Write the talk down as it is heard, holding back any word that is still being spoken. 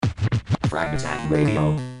Frag Attack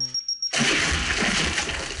Radio.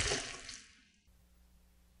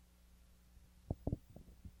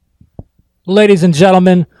 Ladies and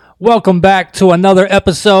gentlemen, welcome back to another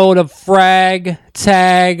episode of Frag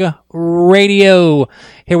Tag Radio.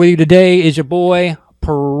 Here with you today is your boy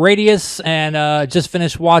Paradius, and just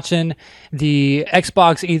finished watching the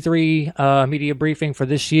Xbox E3 media briefing for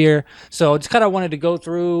this year. So just kind of wanted to go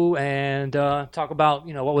through and talk about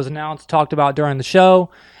what was announced, talked about during the show,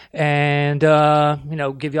 and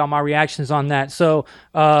give y'all my reactions on that. So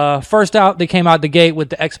first out, they came out the gate with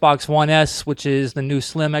the Xbox One S, which is the new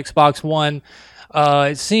slim Xbox One.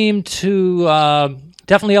 It seemed to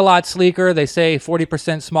definitely a lot sleeker. They say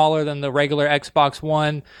 40% smaller than the regular Xbox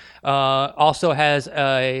One. Also has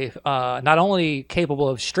a not only capable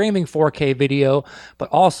of streaming 4K video, but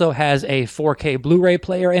also has a 4K Blu-ray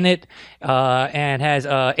player in it, and has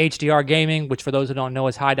HDR gaming, which for those who don't know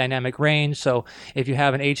is high dynamic range. So if you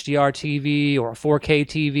have an HDR TV or a 4K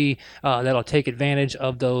TV, that'll take advantage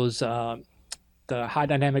of those the high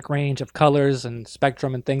dynamic range of colors and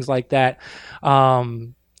spectrum and things like that.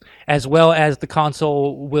 As well as the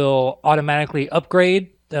console will automatically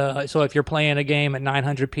upgrade. So if you're playing a game at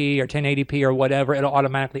 900p or 1080p or whatever, it'll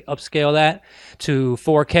automatically upscale that to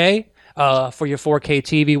 4K for your 4K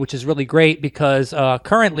TV, which is really great because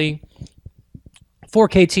currently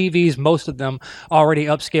 4K TVs, most of them already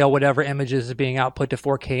upscale whatever images is being output to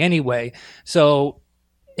 4K anyway. So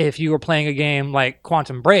if you were playing a game like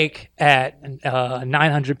Quantum Break at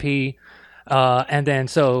 900p, and then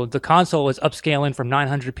so the console is upscaling from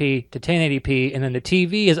 900p to 1080p, and then the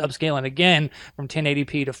TV is upscaling again from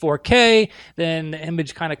 1080p to 4K, then the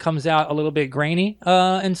image kind of comes out a little bit grainy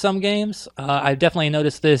in some games. I definitely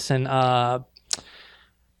noticed this in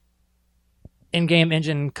in-game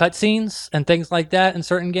engine cutscenes and things like that in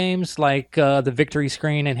certain games, like the victory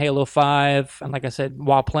screen in Halo 5, and like I said,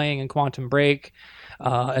 while playing in Quantum Break.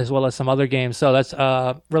 As well as some other games, so that's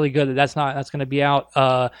really good. That's going to be out.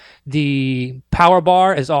 The power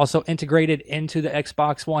bar is also integrated into the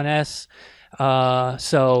Xbox One S,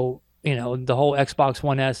 so the whole Xbox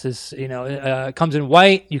One S is comes in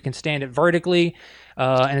white. You can stand it vertically,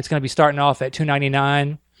 and it's going to be starting off at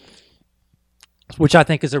 $299. Which I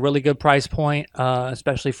think is a really good price point,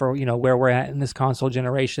 especially for where we're at in this console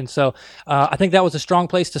generation. So I think that was a strong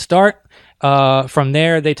place to start. From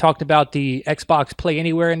there, they talked about the Xbox Play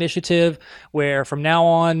Anywhere initiative, where from now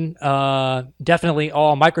on, definitely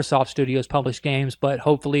all Microsoft Studios published games, but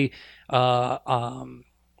hopefully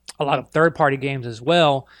a lot of third-party games as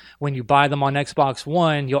well. When you buy them on Xbox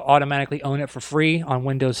One, you'll automatically own it for free on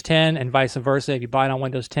Windows 10, and vice versa. If you buy it on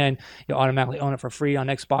Windows 10, you'll automatically own it for free on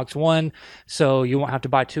Xbox One. So you won't have to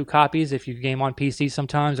buy two copies if you game on PC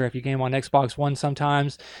sometimes, or if you game on Xbox One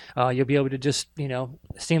sometimes. You'll be able to just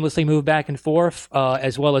seamlessly move back and forth,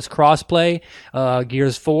 as well as crossplay.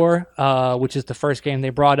 Gears 4, which is the first game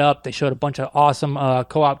they brought up. They showed a bunch of awesome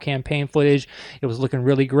co-op campaign footage. It was looking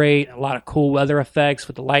really great. A lot of cool weather effects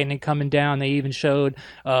with the lightning coming down. They even showed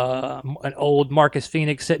an old Marcus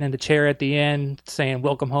Phoenix sitting in the chair at the end saying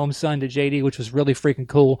 "Welcome home, son" to JD, which was really freaking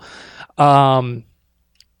cool. But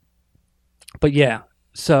yeah,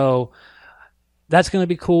 so that's going to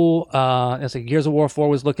be cool. It's like Gears of War 4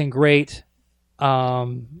 was looking great.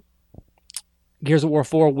 Gears of War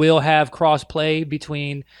 4 will have cross-play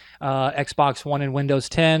between Xbox One and Windows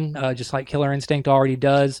 10, just like Killer Instinct already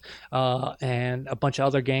does, and a bunch of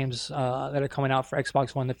other games that are coming out for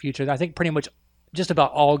Xbox One in the future. I think pretty much just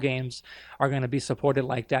about all games are going to be supported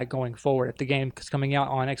like that going forward. If the game is coming out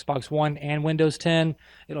on Xbox One and Windows 10,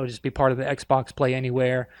 it'll just be part of the Xbox Play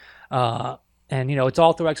Anywhere. And, it's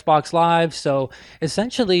all through Xbox Live. So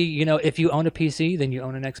essentially, if you own a PC, then you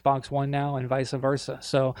own an Xbox One now and vice versa.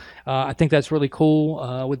 So I think that's really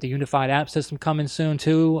cool with the unified app system coming soon,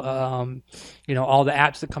 too. All the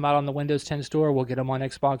apps that come out on the Windows 10 store, we'll get them on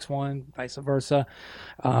Xbox One, vice versa.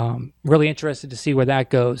 Really interested to see where that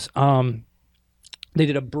goes. They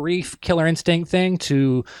did a brief Killer Instinct thing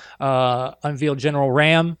to unveil General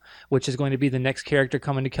Ram, which is going to be the next character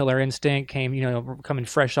coming to Killer Instinct. Coming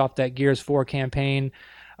fresh off that Gears 4 campaign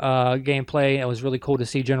gameplay. It was really cool to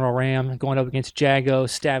see General Ram going up against Jago,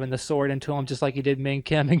 stabbing the sword into him just like he did Min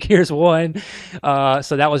Kim in Gears 1.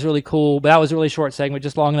 So that was really cool. But that was a really short segment,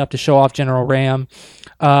 just long enough to show off General Ram.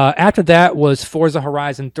 After that was Forza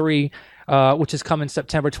Horizon 3, which is coming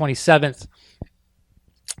September 27th.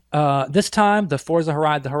 This time,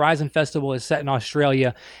 the Horizon Festival is set in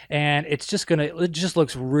Australia, and it just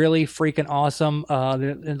looks really freaking awesome.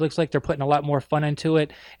 It looks like they're putting a lot more fun into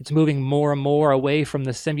it. It's moving more and more away from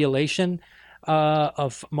the simulation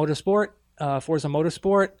of motorsport Forza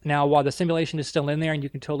Motorsport. Now, while the simulation is still in there and you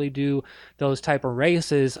can totally do those type of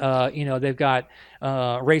races, they've got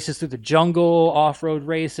races through the jungle, off-road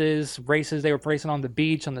races they were racing on the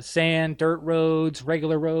beach, on the sand, dirt roads,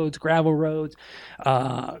 regular roads, gravel roads,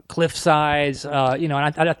 cliff sides. And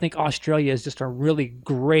I think Australia is just a really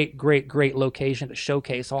great location to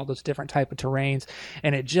showcase all those different type of terrains,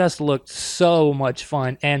 and it just looked so much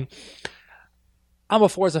fun. And I'm a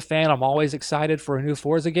Forza fan. I'm always excited for a new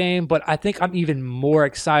Forza game, but I think I'm even more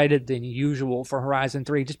excited than usual for Horizon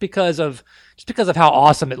 3 just because of how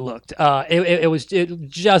awesome it looked. It was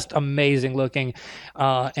just amazing looking,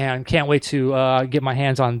 and can't wait to get my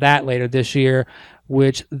hands on that later this year.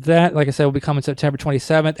 Which that, like I said, will be coming September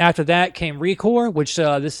 27th. After that came Recore, which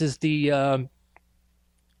this is the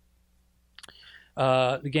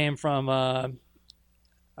game from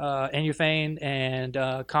Inufane and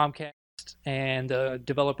Comcast, and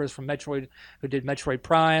developers from Metroid, who did Metroid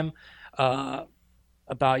Prime,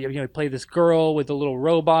 about you play this girl with a little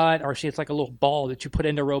robot, or it's like a little ball that you put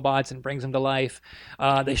into robots and brings them to life.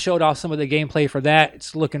 They showed off some of the gameplay for that.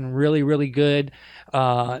 It's looking really good.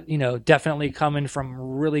 Definitely coming from a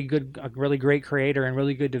really great creator and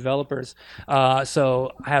really good developers.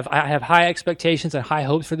 So I have high expectations and high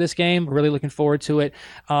hopes for this game. Really looking forward to it.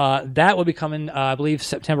 That will be coming, I believe,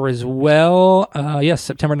 September as well. Yes,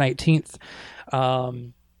 September 19th.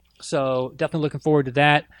 So definitely looking forward to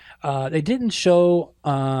that. They didn't show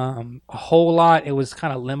a whole lot. It was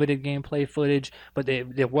kind of limited gameplay footage, but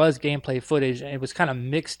there was gameplay footage, and it was kind of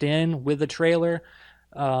mixed in with the trailer.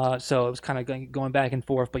 So it was kind of going back and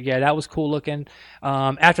forth. But yeah, that was cool looking.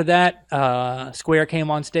 After that, Square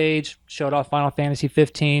came on stage, showed off Final Fantasy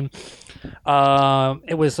 15.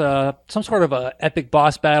 It was some sort of a epic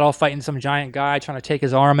boss battle, fighting some giant guy trying to take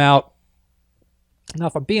his arm out. Now,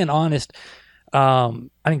 if I'm being honest,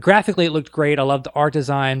 graphically it looked great. I loved the art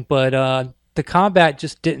design, but the combat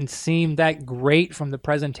just didn't seem that great from the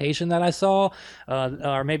presentation that I saw.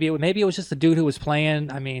 Or maybe it was just the dude who was playing.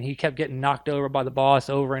 I mean, he kept getting knocked over by the boss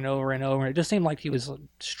over and over and over. It just seemed like he was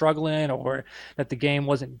struggling, or that the game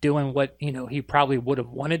wasn't doing what he probably would have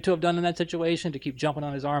wanted to have done in that situation, to keep jumping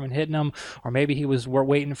on his arm and hitting him. Or maybe he was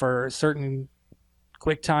waiting for certain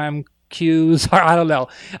quick time cues. I don't know.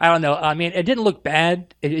 I mean, it didn't look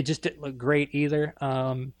bad. It just didn't look great either.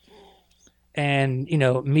 And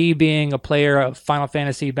me being a player of Final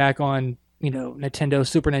Fantasy back on Nintendo,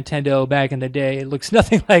 Super Nintendo back in the day, it looks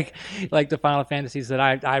nothing like the Final Fantasies that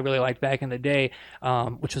I really liked back in the day,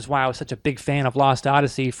 which was why I was such a big fan of Lost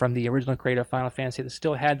Odyssey from the original creator of Final Fantasy, that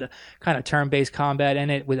still had the kind of turn-based combat in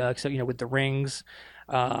it with with the rings.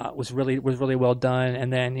 Was really well done.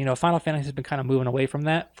 And then Final Fantasy has been kind of moving away from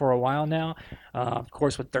that for a while now, of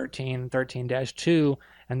course, with 13-2,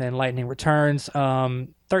 and then Lightning Returns.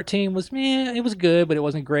 13 was it was good, but it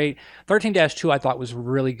wasn't great. 13-2 I thought was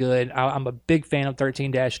really good. I'm a big fan of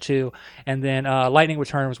 13-2, and then Lightning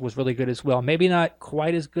Returns was really good as well. Maybe not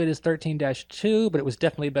quite as good as 13-2, but it was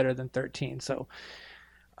definitely better than 13. So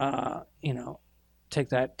take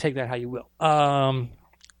that how you will.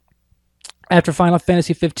 After Final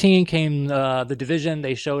Fantasy 15 came The Division.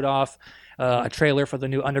 They showed off a trailer for the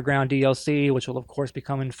new Underground DLC, which will, of course, be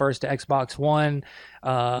coming first to Xbox One.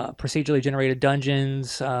 Procedurally generated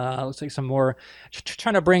dungeons. Looks like some more...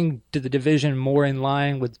 trying to bring The Division more in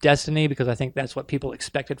line with Destiny, because I think that's what people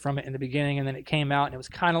expected from it in the beginning, and then it came out and it was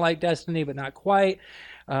kind of like Destiny, but not quite.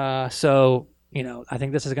 So, I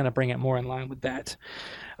think this is going to bring it more in line with that.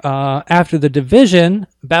 After The Division,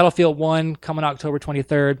 Battlefield 1 coming October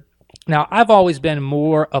 23rd. Now, I've always been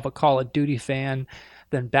more of a Call of Duty fan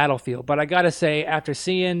than Battlefield, but I gotta say, after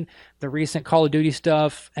seeing the recent Call of Duty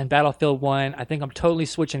stuff and Battlefield 1, I think I'm totally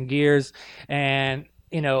switching gears. And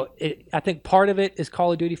I think part of it is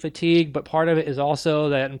Call of Duty fatigue, but part of it is also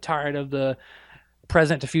that I'm tired of the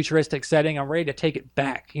present to futuristic setting. I'm ready to take it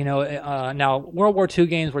back. Now World War II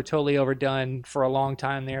games were totally overdone for a long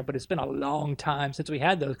time there, but it's been a long time since we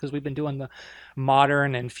had those, because we've been doing the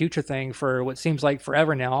modern and future thing for what seems like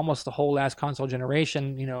forever now, almost the whole last console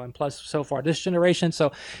generation, and plus so far this generation.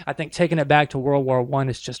 So I think taking it back to World War I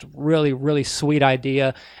is just really sweet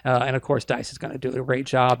idea. And of course, DICE is going to do a great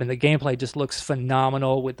job, and the gameplay just looks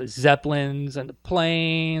phenomenal with the Zeppelins and the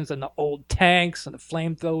planes and the old tanks and the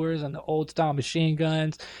flamethrowers and the old style machine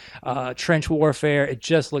guns, trench warfare. It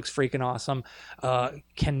just looks freaking awesome.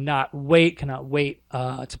 Cannot wait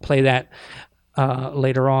to play that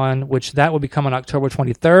later on, which that will be coming October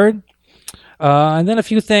 23rd. And then a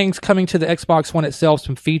few things coming to the Xbox One itself,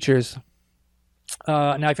 some features.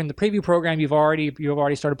 Now, if in the preview program you've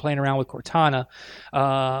already started playing around with Cortana,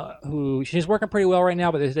 who she's working pretty well right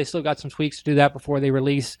now, but they still got some tweaks to do that before they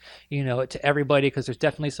release, it to everybody, because there's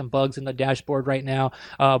definitely some bugs in the dashboard right now.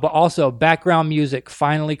 But also background music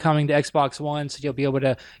finally coming to Xbox One, so you'll be able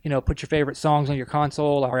to put your favorite songs on your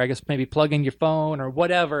console, or I guess maybe plug in your phone or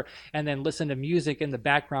whatever, and then listen to music in the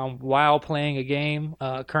background while playing a game.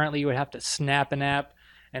 Currently, you would have to snap an app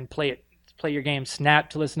and play your game snap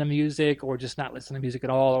to listen to music, or just not listen to music at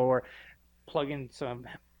all, or plug in some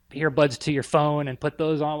earbuds to your phone and put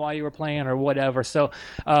those on while you were playing, or whatever. So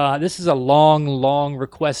this is a long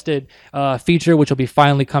requested feature, which will be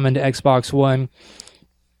finally coming to Xbox One.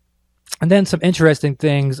 And then some interesting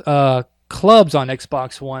things. Clubs on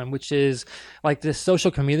Xbox One, which is like this social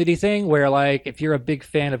community thing where, like, if you're a big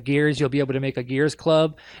fan of Gears, you'll be able to make a Gears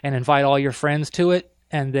club and invite all your friends to it.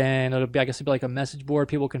 And then it'll be like a message board.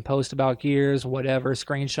 People can post about Gears, whatever,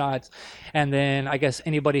 screenshots. And then I guess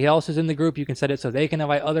anybody else who's in the group, you can set it so they can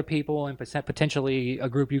invite other people, and potentially a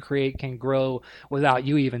group you create can grow without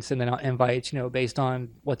you even sending out invites, based on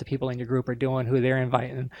what the people in your group are doing, who they're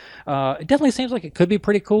inviting. It definitely seems like it could be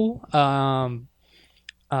pretty cool. I'm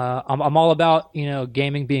all about,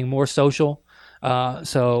 gaming being more social.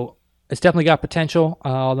 So it's definitely got potential,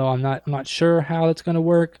 although I'm not sure how it's going to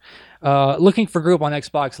work. Looking for group on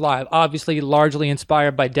Xbox Live, obviously largely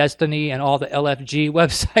inspired by Destiny and all the LFG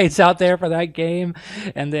websites out there for that game.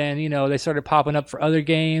 And then, they started popping up for other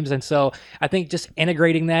games. And so I think just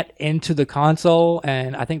integrating that into the console,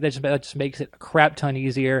 and I think that just makes it a crap ton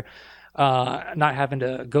easier. Not having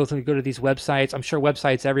to go to these websites. I'm sure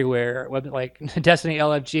websites everywhere, like Destiny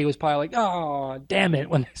LFG, was probably like, oh, damn it,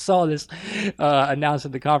 when they saw this announced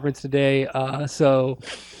at the conference today. So,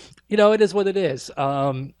 it is what it is.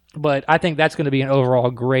 But I think that's going to be an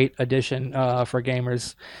overall great addition for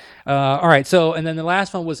gamers. All right, so, and then the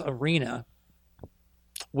last one was Arena,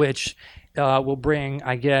 which will bring,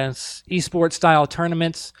 I guess, esports style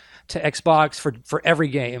tournaments to Xbox for every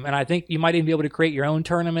game. And I think you might even be able to create your own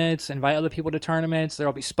tournaments, invite other people to tournaments.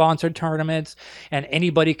 There'll be sponsored tournaments, and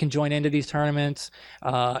anybody can join into these tournaments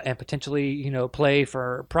and potentially, play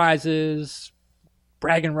for prizes,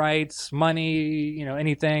 bragging rights, money,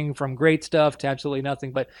 anything from great stuff to absolutely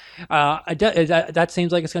nothing. But that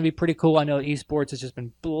seems like it's going to be pretty cool. I know esports has just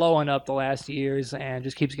been blowing up the last years and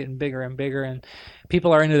just keeps getting bigger and bigger. And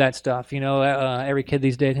people are into that stuff. Every kid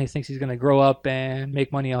these days thinks he's going to grow up and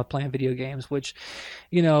make money off playing video games, which,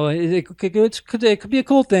 it could be a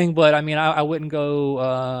cool thing. But I mean, I wouldn't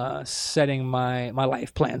go setting my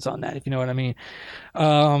life plans on that, if you know what I mean.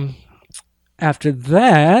 After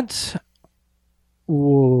that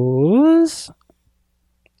was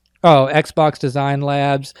Xbox Design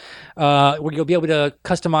Labs, where you'll be able to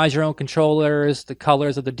customize your own controllers, the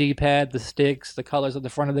colors of the D-pad, the sticks, the colors of the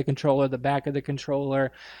front of the controller, the back of the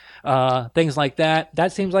controller, things like that.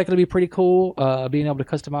 That seems like it'll be pretty cool, being able to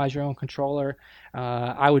customize your own controller.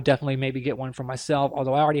 I would definitely maybe get one for myself,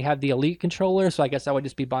 although I already have the Elite controller, so I guess I would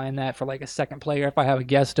just be buying that for like a second player if I have a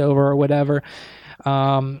guest over or whatever.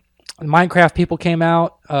 Minecraft people came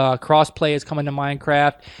out. Crossplay is coming to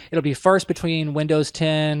Minecraft. It'll be first between Windows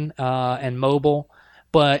 10 and mobile,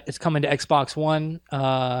 but it's coming to Xbox One,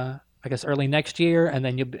 I guess, early next year. And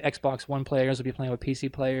then Xbox One players will be playing with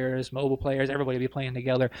PC players, mobile players. Everybody will be playing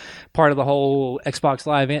together. Part of the whole Xbox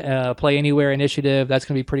Live Play Anywhere initiative. That's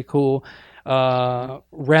going to be pretty cool.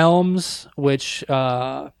 Realms, which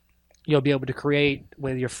you'll be able to create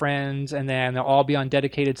with your friends, and then they'll all be on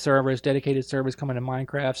dedicated servers coming to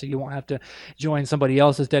Minecraft, so you won't have to join somebody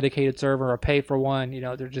else's dedicated server or pay for one.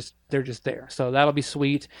 They're just there, so that'll be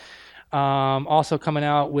sweet. Also coming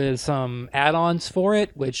out with some add-ons for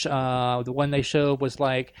it, which the one they showed was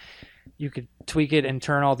like you could tweak it and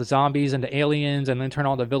turn all the zombies into aliens, and then turn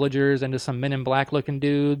all the villagers into some Men in Black looking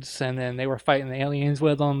dudes, and then they were fighting the aliens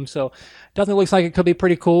with them. So definitely looks like it could be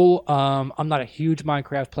pretty cool. I'm not a huge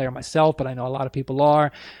Minecraft player myself, but I know a lot of people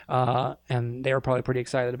are, and they were probably pretty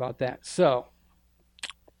excited about that. So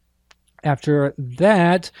after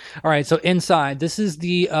that, all right, so Inside. This is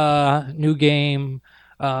the new game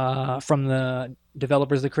from the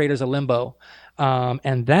developers, the creators of Limbo.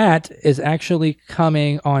 And that is actually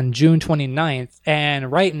coming on June 29th.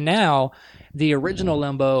 And right now, the original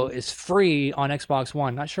Limbo is free on Xbox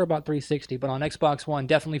One. Not sure about 360, but on Xbox One,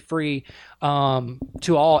 definitely free to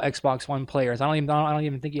all Xbox One players. I don't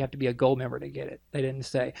even think you have to be a gold member to get it. They didn't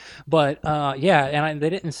say, but yeah, and they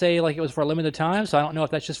didn't say like it was for a limited time. So I don't know if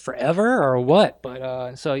that's just forever or what.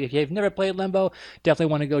 But so if you've never played Limbo,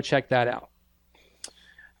 definitely want to go check that out.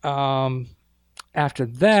 After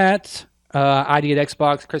that, ID at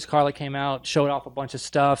Xbox. Chris Carlin came out, showed off a bunch of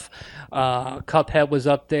stuff. Cuphead was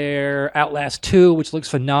up there. Outlast 2, which looks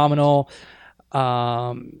phenomenal.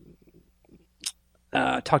 Talked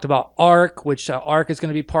about Ark, which Ark is going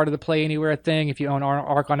to be part of the Play Anywhere thing. If you own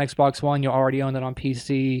Ark on Xbox One, you already own it on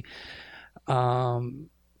PC.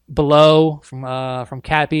 Below from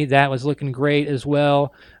Cappy, that was looking great as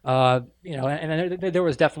well. And there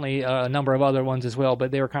was definitely a number of other ones as well,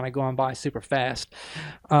 but they were kind of going by super fast.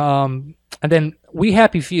 And then We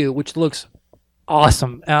Happy Few, which looks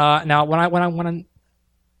awesome. Now, when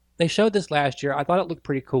they showed this last year, I thought it looked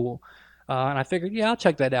pretty cool, and I figured, yeah, I'll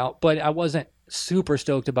check that out. But I wasn't super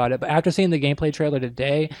stoked about it. But after seeing the gameplay trailer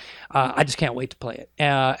today, I just can't wait to play it.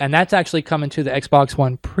 And that's actually coming to the Xbox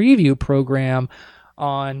One preview program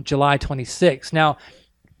on July 26th. Now,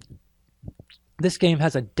 this game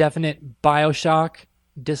has a definite BioShock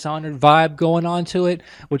Dishonored vibe going on to it,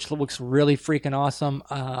 which looks really freaking awesome.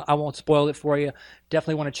 I won't spoil it for you.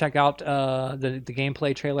 Definitely want to check out the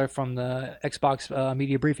gameplay trailer from the Xbox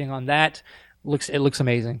media briefing on that. It looks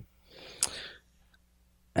amazing.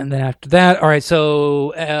 And then after that, all right, so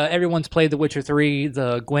everyone's played The Witcher 3,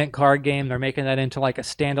 the Gwent card game. They're making that into like a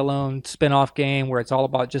standalone spin-off game where it's all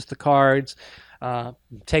about just the cards.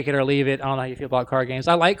 Take it or leave it. I don't know how you feel about card games.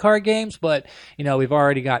 I like card games, but we've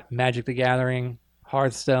already got Magic the Gathering,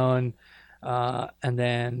 Hearthstone, and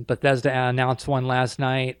then Bethesda announced one last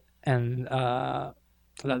night, and the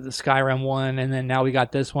Skyrim one, and then now we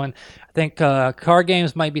got this one. I think card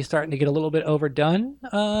games might be starting to get a little bit overdone,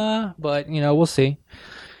 but we'll see.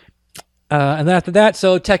 And then after that,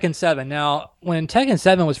 so Tekken 7. Now, when Tekken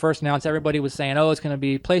 7 was first announced, everybody was saying, oh, it's going to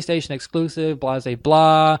be PlayStation exclusive, blah, blah,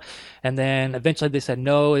 blah. And then eventually they said,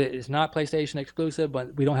 no, it is not PlayStation exclusive,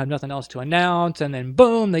 but we don't have nothing else to announce. And then,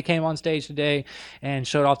 boom, they came on stage today and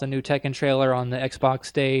showed off the new Tekken trailer on the Xbox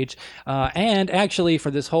stage. And actually,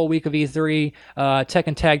 for this whole week of E3,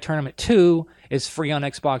 Tekken Tag Tournament 2 is free on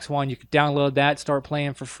Xbox One. You can download that, start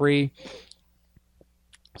playing for free.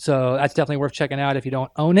 So that's definitely worth checking out if you don't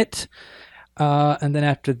own it. And then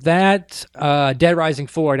after that, Dead Rising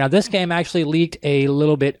 4. Now, this game actually leaked a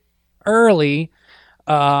little bit early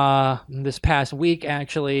this past week,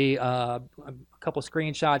 actually. A couple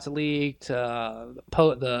screenshots leaked,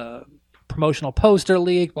 the promotional poster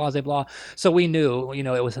leak, blah, blah, blah. So we knew,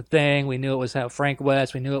 it was a thing. We knew it was Frank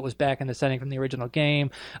West. We knew it was back in the setting from the original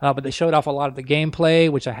game. But they showed off a lot of the gameplay,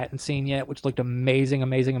 which I hadn't seen yet, which looked amazing,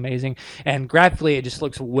 amazing, amazing. And graphically, it just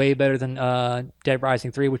looks way better than Dead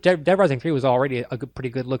Rising 3, which Dead Rising 3 was already a pretty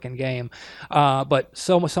good looking game. But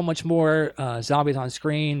so much more zombies on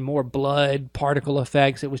screen, more blood, particle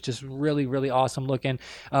effects. It was just really, really awesome looking.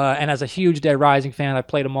 And as a huge Dead Rising fan, I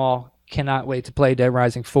played them all. Cannot wait to play Dead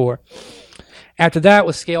Rising 4. After that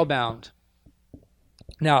was Scalebound.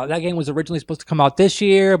 Now, that game was originally supposed to come out this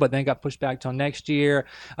year, but then got pushed back till next year.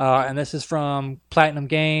 And this is from Platinum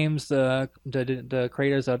Games, the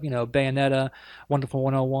creators of, Bayonetta, Wonderful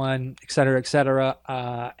 101, et cetera, et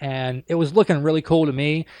cetera. And it was looking really cool to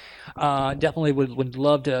me. Definitely would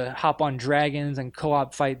love to hop on dragons and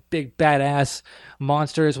co-op fight big badass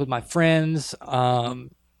monsters with my friends.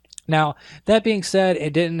 Now, that being said,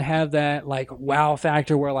 it didn't have that wow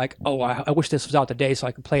factor where I wish this was out today so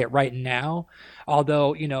I could play it right now.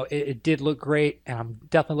 Although, it did look great, and I'm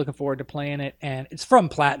definitely looking forward to playing it. And it's from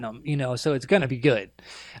Platinum, so it's going to be good.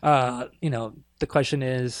 The question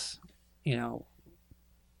is,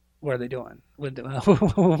 what are they doing with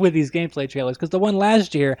with these gameplay trailers? Because the one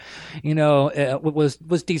last year,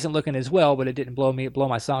 was decent looking as well, but it didn't blow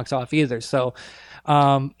my socks off either. So,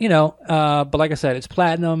 but like I said, it's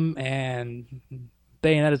Platinum and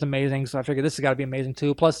Bayonetta is amazing, so I figured this has got to be amazing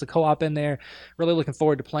too. Plus the co-op in there, really looking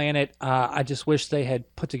forward to playing it. I just wish they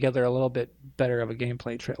had put together a little bit better of a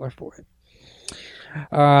gameplay trailer for it.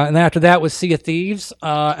 And then after that was Sea of Thieves,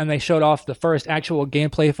 and they showed off the first actual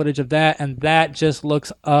gameplay footage of that, and that just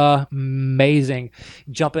looks amazing.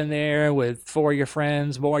 Jump in there with 4 of your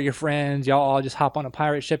friends, more of your friends, y'all all just hop on a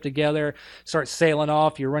pirate ship together, start sailing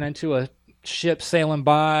off. You run into a ship sailing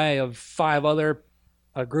by of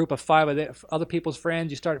a group of 5 of other people's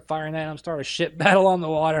friends. You start firing at them, start a ship battle on the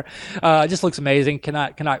water. It just looks amazing.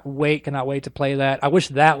 Cannot wait to play that. I wish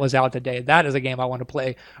that was out today. That is a game I want to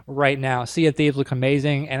play right now. Sea of Thieves looks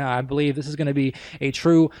amazing, and I believe this is going to be a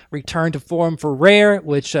true return to form for Rare,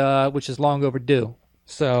 which is long overdue.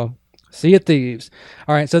 So Sea of Thieves.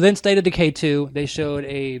 All right, so then State of Decay 2, they showed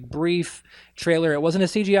a brief trailer. It wasn't a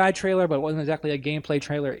CGI trailer, but it wasn't exactly a gameplay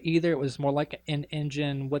trailer either. It was more like an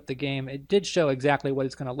engine with the game. It did show exactly what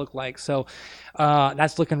it's going to look like. So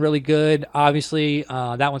that's looking really good. Obviously,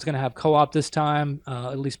 that one's going to have co-op this time,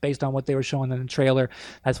 at least based on what they were showing in the trailer.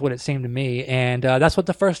 That's what it seemed to me. And that's what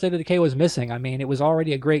the first State of Decay was missing. I mean, it was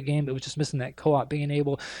already a great game, but it was just missing that co-op, being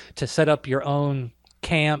able to set up your own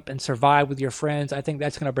camp and survive with your friends. I think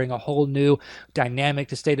that's going to bring a whole new dynamic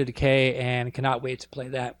to State of Decay, and cannot wait to play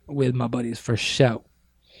that with my buddies for sure.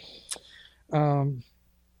 All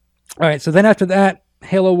right, so then after that,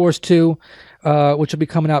 Halo Wars 2, which will be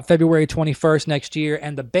coming out February 21st next year,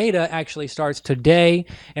 and the beta actually starts today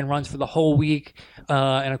and runs for the whole week.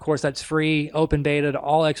 And of course, that's free, open beta to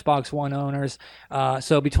all Xbox One owners.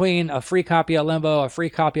 So between a free copy of Limbo, a free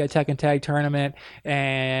copy of Tekken Tag Tournament,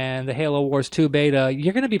 and the Halo Wars 2 beta,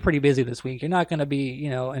 you're going to be pretty busy this week. You're not going to be,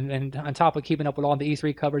 and on top of keeping up with all the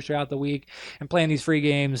E3 coverage throughout the week and playing these free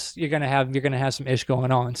games, you're going to have some ish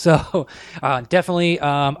going on. So definitely,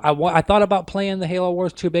 I thought about playing the Halo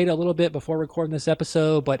Wars 2 beta a little bit before recording this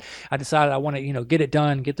episode, but I decided I want to, get it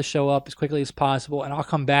done, get the show up as quickly as possible, and I'll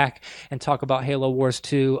come back and talk about Halo Wars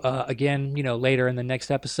 2 again, later in the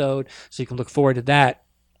next episode, so you can look forward to that.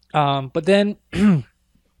 But then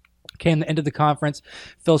came the end of the conference.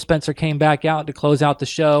 Phil Spencer came back out to close out the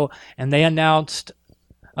show, and they announced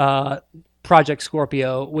Project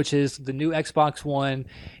Scorpio, which is the new Xbox One,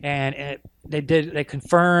 and they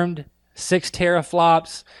confirmed 6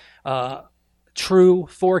 teraflops, true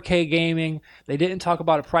 4K gaming. They didn't talk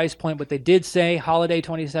about a price point, but they did say holiday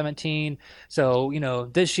 2017. So,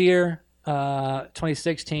 this year,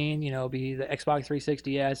 2016, be the Xbox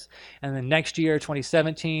 360S, and then next year,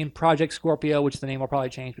 2017, Project Scorpio, which the name will probably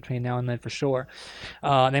change between now and then for sure.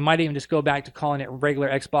 They might even just go back to calling it regular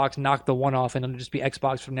Xbox, knock the one off, and it'll just be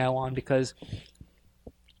Xbox from now on, because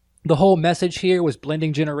the whole message here was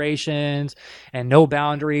blending generations and no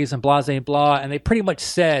boundaries and blah, blah, blah. And they pretty much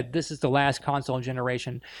said this is the last console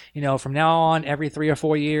generation. From now on, every 3 or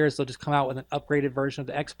 4 years, they'll just come out with an upgraded version of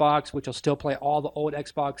the Xbox, which will still play all the old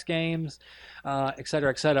Xbox games, et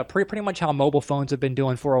cetera, et cetera. Pretty much how mobile phones have been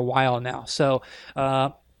doing for a while now. So,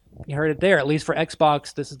 you heard it there. At least for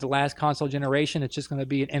Xbox, this is the last console generation. It's just going to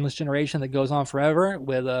be an endless generation that goes on forever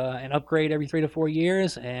with an upgrade every 3 to 4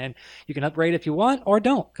 years, and you can upgrade if you want or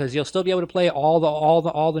don't, because you'll still be able to play all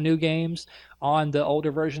the new games on the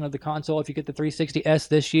older version of the console. If you get the 360S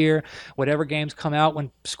this year, whatever games come out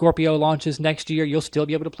when Scorpio launches next year, you'll still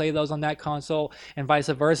be able to play those on that console, and vice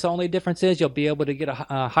versa. Only difference is you'll be able to get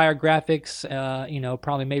a higher graphics,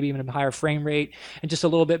 probably maybe even a higher frame rate, and just a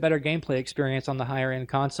little bit better gameplay experience on the higher end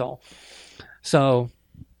console. So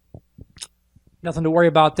nothing to worry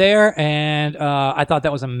about there, and I thought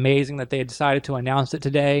that was amazing that they had decided to announce it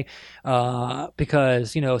today,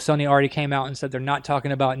 because Sony already came out and said they're not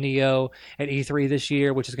talking about Neo at E3 this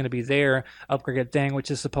year, which is going to be their upgraded thing, which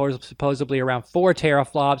is supposedly around 4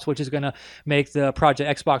 teraflops, which is going to make the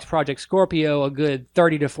Xbox Project Scorpio a good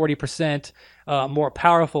 30 to 40% more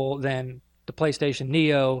powerful than the PlayStation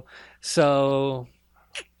Neo. So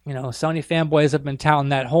Sony fanboys have been touting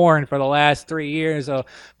that horn for the last 3 years.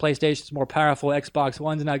 PlayStation's more powerful. Xbox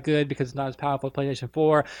One's not good because it's not as powerful as PlayStation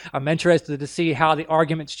 4. I'm interested to see how the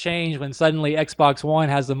arguments change when suddenly Xbox One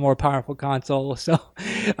has the more powerful console. So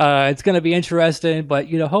it's going to be interesting. But,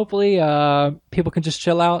 hopefully people can just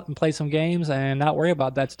chill out and play some games and not worry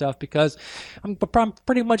about that stuff, because I'm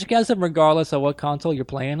pretty much guessing regardless of what console you're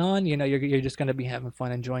playing on, you're just going to be having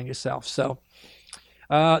fun, enjoying yourself. So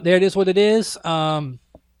there it is what it is.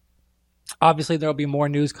 Obviously, there will be more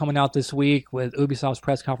news coming out this week with Ubisoft's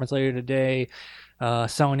press conference later today,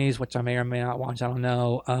 Sony's, which I may or may not watch, I don't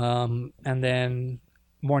know, and then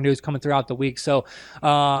more news coming throughout the week. So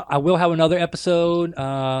I will have another episode,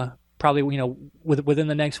 probably within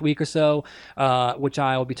the next week or so, which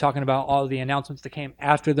I will be talking about all of the announcements that came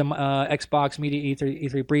after the Xbox Media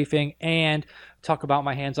E3 briefing, and talk about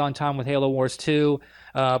my hands-on time with Halo Wars 2,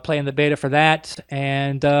 playing the beta for that,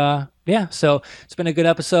 and so it's been a good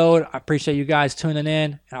episode. I appreciate you guys tuning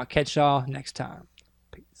in, and I'll catch y'all next time.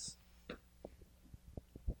 Peace.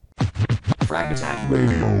 Frag Attack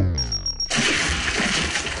Radio.